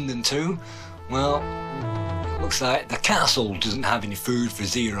 1,002. Well, it looks like the castle doesn't have any food for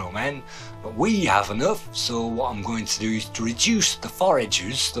 0 men, but we have enough. So what I'm going to do is to reduce the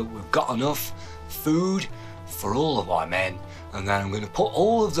foragers so that we've got enough food for all of our men, and then I'm going to put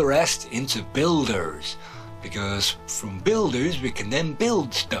all of the rest into builders, because from builders we can then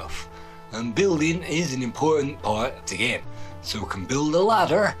build stuff, and building is an important part of the game. So we can build a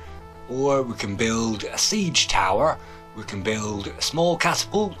ladder, or we can build a siege tower, we can build a small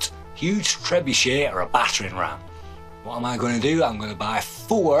catapult, huge trebuchet, or a battering ram. What am I going to do? I'm going to buy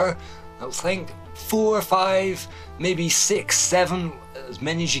 4, I think 4, 5, maybe 6, 7, as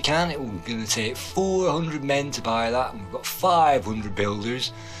many as you can. It's going to take 400 men to buy that, and we've got 500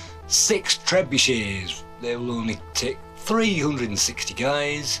 builders. 6 trebuchets, they will only take 360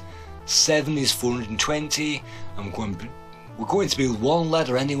 guys, 7 is 420, and we're going to build 1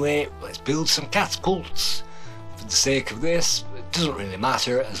 ladder anyway. Let's build some catapults for the sake of this. It doesn't really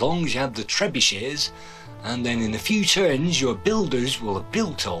matter as long as you have the trebuchets, and then in a few turns your builders will have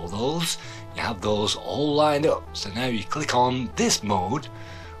built all those. You have those all lined up. So now you click on this mode,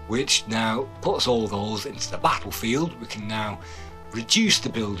 which now puts all those into the battlefield. We can now reduce the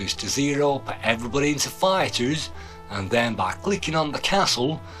builders to 0, put everybody into fighters, and then by clicking on the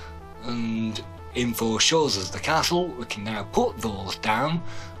castle, and info shows us the castle, we can now put those down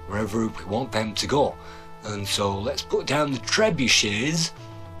wherever we want them to go. And so let's put down the trebuchets,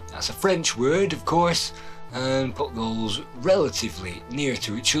 that's a French word of course, and put those relatively near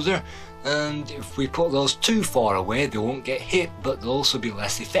to each other. And if we put those too far away, they won't get hit, but they'll also be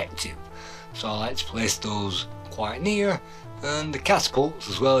less effective. So let's place those quite near, and the catapults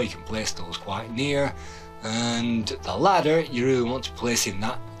as well, you can place those quite near. And the ladder, you really want to place in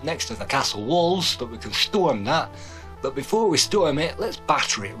that next to the castle walls so that we can storm that. But before we storm it, let's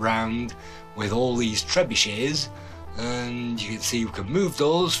batter it round with all these trebuchets, and you can see we can move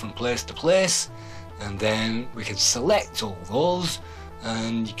those from place to place, and then we can select all those,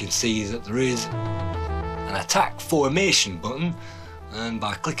 and you can see that there is an attack formation button, and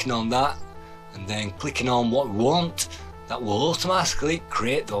by clicking on that and then clicking on what we want, that will automatically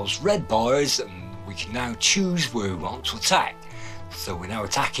create those red bars, and we can now choose where we want to attack. So we're now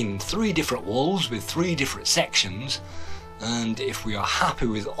attacking 3 different walls with 3 different sections, and if we are happy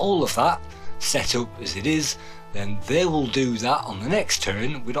with all of that set up as it is, then they will do that on the next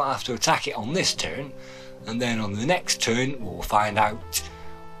turn. We don't have to attack it on this turn, and then on the next turn we'll find out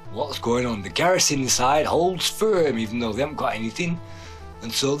what's going on. The garrison side holds firm even though they haven't got anything,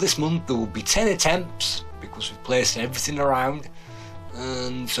 and so this month there will be 10 attempts because we've placed everything around,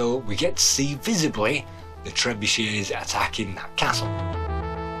 and so we get to see visibly the trebuchets attacking that castle.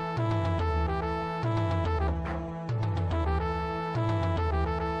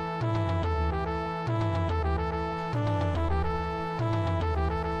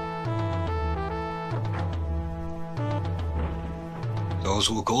 Those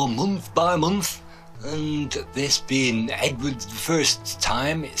will go month by month, and this being Edward I's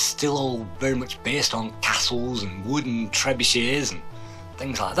time, it's still all very much based on castles and wooden trebuchets and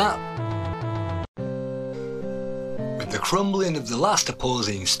things like that. With the crumbling of the last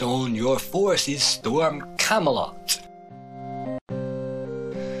opposing stone, your forces storm Camelot.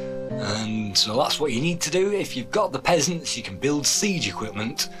 And so that's what you need to do. If you've got the peasants, you can build siege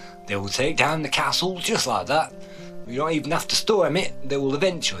equipment. They will take down the castle just like that. You don't even have to storm it, they will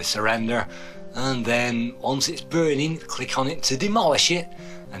eventually surrender, and then once it's burning, click on it to demolish it,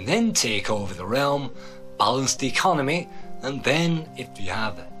 and then take over the realm, balance the economy, and then if you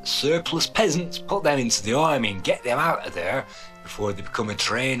have surplus peasants, put them into the army and get them out of there before they become a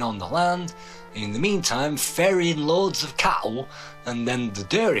drain on the land. In the meantime, ferry in loads of cattle, and then the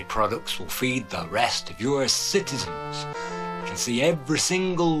dairy products will feed the rest of your citizens. You can see every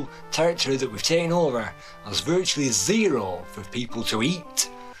single territory that we've taken over has virtually 0 for people to eat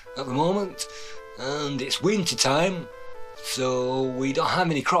at the moment, and it's winter time, so we don't have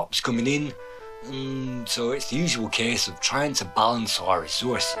any crops coming in, and so it's the usual case of trying to balance our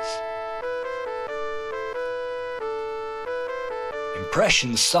resources.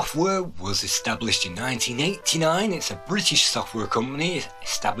 Impression Software was established in 1989. It's a British software company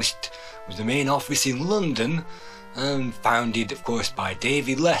established with the main office in London, and founded of course by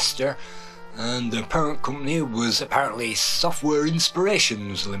David Lester, and the parent company was apparently Software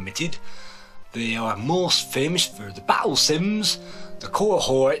Inspirations Limited. They are most famous for the battle sims, the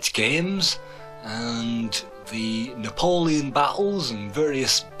cohort games, and the Napoleon battles and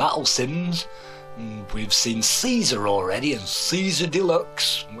various battle sims. And we've seen Caesar already and Caesar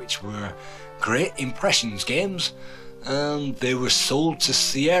Deluxe, which were great impressions games, and they were sold to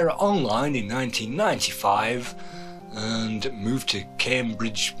Sierra Online in 1995 and moved to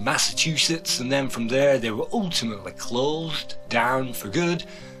Cambridge, Massachusetts, and then from there they were ultimately closed down for good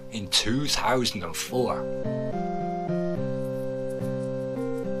in 2004.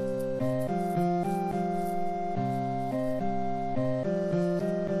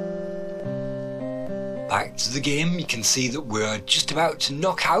 Back to the game, you can see that we're just about to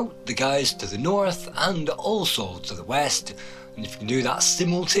knock out the guys to the north and also to the west, and if you can do that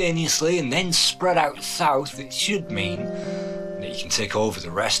simultaneously and then spread out south, it should mean that you can take over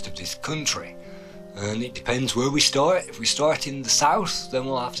the rest of this country. And it depends where we start. If we start in the south, then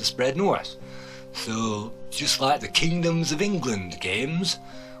we'll have to spread north. So just like the Kingdoms of England games,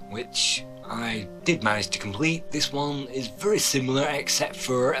 which I did manage to complete, this one is very similar except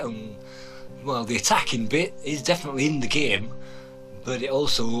for well, the attacking bit is definitely in the game, but it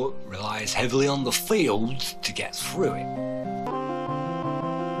also relies heavily on the fields to get through it.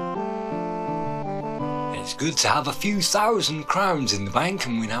 It's good to have a few thousand crowns in the bank,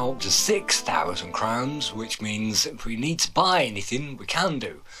 and we're now up to 6,000 crowns, which means if we need to buy anything, we can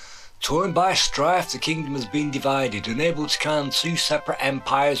do. Torn by strife, the kingdom has been divided. Unable to command 2 separate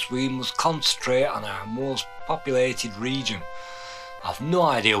empires, we must concentrate on our most populated region. I've no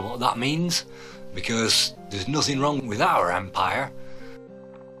idea what that means, because there's nothing wrong with our empire,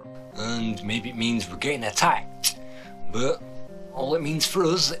 and maybe it means we're getting attacked, but all it means for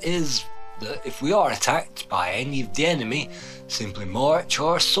us is that if we are attacked by any of the enemy, simply march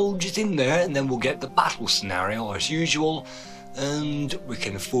our soldiers in there, and then we'll get the battle scenario as usual, and we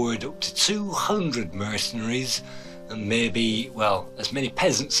can afford up to 200 mercenaries and maybe, well, as many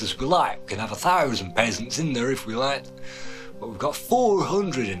peasants as we like. We can have 1,000 peasants in there if we like, but we've got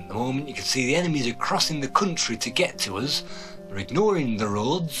 400 in the moment. You can see the enemies are crossing the country to get to us. They're ignoring the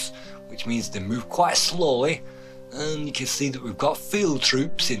roads, which means they move quite slowly, and you can see that we've got field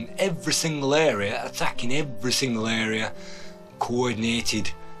troops in every single area, attacking every single area, coordinated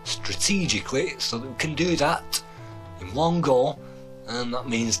strategically so that we can do that in one go, and that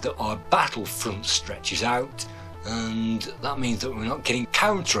means that our battlefront stretches out, and that means that we're not getting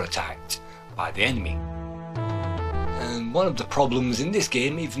counter-attacked by the enemy. And one of the problems in this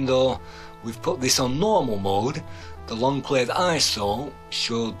game, even though we've put this on normal mode, the long play that I saw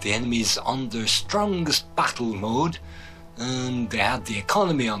showed the enemies on their strongest battle mode, and they had the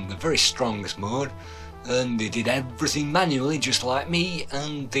economy on the very strongest mode, and they did everything manually just like me,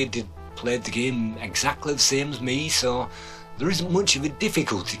 and they played the game exactly the same as me, so there isn't much of a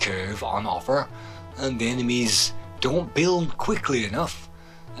difficulty curve on offer, and the enemies don't build quickly enough.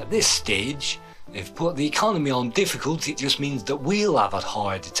 At this stage, if put the economy on difficult, it just means that we'll have a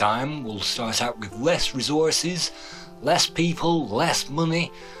harder time. We'll start out with less resources, less people, less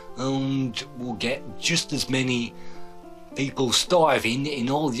money, and we'll get just as many people starving in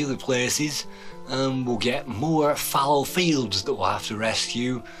all the other places, and we'll get more fallow fields that we'll have to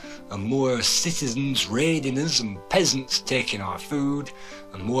rescue, and more citizens raiding us, and peasants taking our food,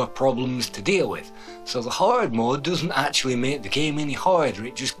 and more problems to deal with. So the hard mode doesn't actually make the game any harder,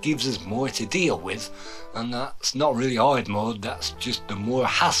 it just gives us more to deal with, and that's not really hard mode, that's just the more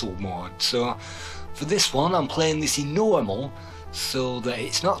hassle mode. So for this one I'm playing this in normal, so that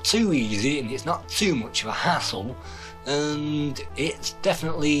it's not too easy and it's not too much of a hassle, and it's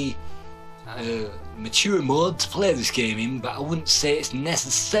definitely a mature mode to play this game in, but I wouldn't say it's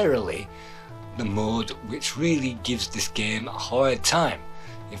necessarily the mode which really gives this game a hard time.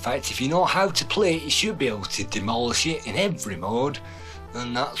 In fact, if you know how to play it, you should be able to demolish it in every mode,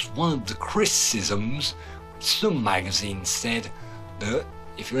 and that's one of the criticisms some magazines said, that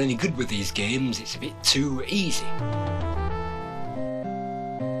if you're any good with these games, it's a bit too easy.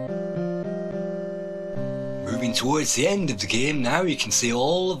 Moving towards the end of the game now, you can see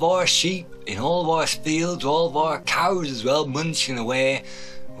all of our sheep in all of our fields, all of our cows as well, munching away.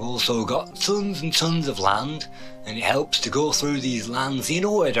 We've also got tons and tons of land, and it helps to go through these lands in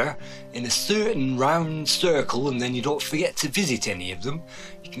order in a certain round circle, and then you don't forget to visit any of them.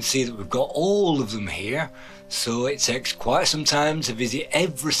 You can see that we've got all of them here, so it takes quite some time to visit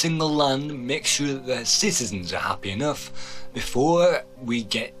every single land and make sure that the citizens are happy enough before we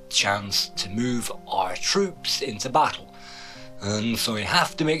get a chance to move our troops into battle. And so you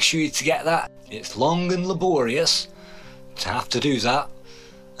have to make sure to get that. It's long and laborious to have to do that,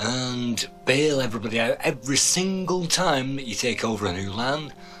 and bail everybody out every single time that you take over a new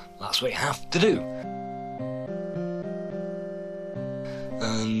land. That's what you have to do.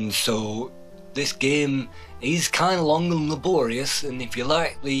 And so this game is kind of long and laborious, and if you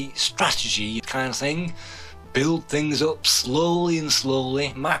like the strategy kind of thing, build things up slowly and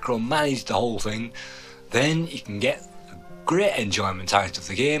slowly, macro manage the whole thing, then you can get a great enjoyment out of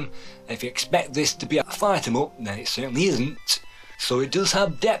the game. If you expect this to be a fight 'em up, then it certainly isn't. So it does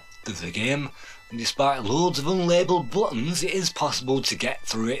have depth of the game, and despite loads of unlabelled buttons, it is possible to get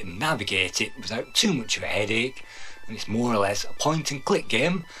through it and navigate it without too much of a headache, and it's more or less a point and click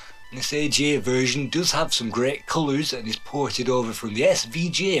game. And this AGA version does have some great colours and is ported over from the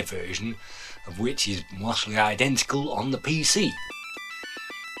SVGA version, of which is mostly identical on the PC.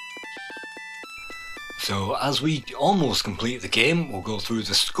 So as we almost complete the game, we'll go through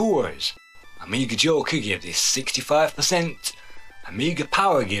the scores. Amiga Joker gave this 65%, Amiga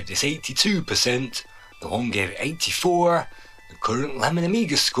Power gave this 82%, the Home gave it 84%, the current Lemon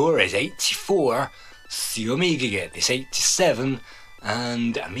Amiga score is 84%, CO Amiga gave this 87%,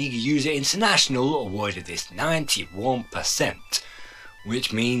 and Amiga User International awarded this 91%,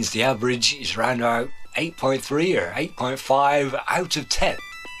 which means the average is around about 8.3 or 8.5 out of 10.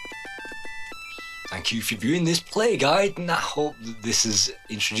 Thank you for viewing this play guide, and I hope that this has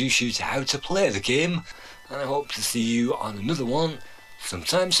introduced you to how to play the game, and I hope to see you on another one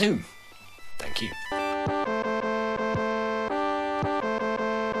sometime soon. Thank you.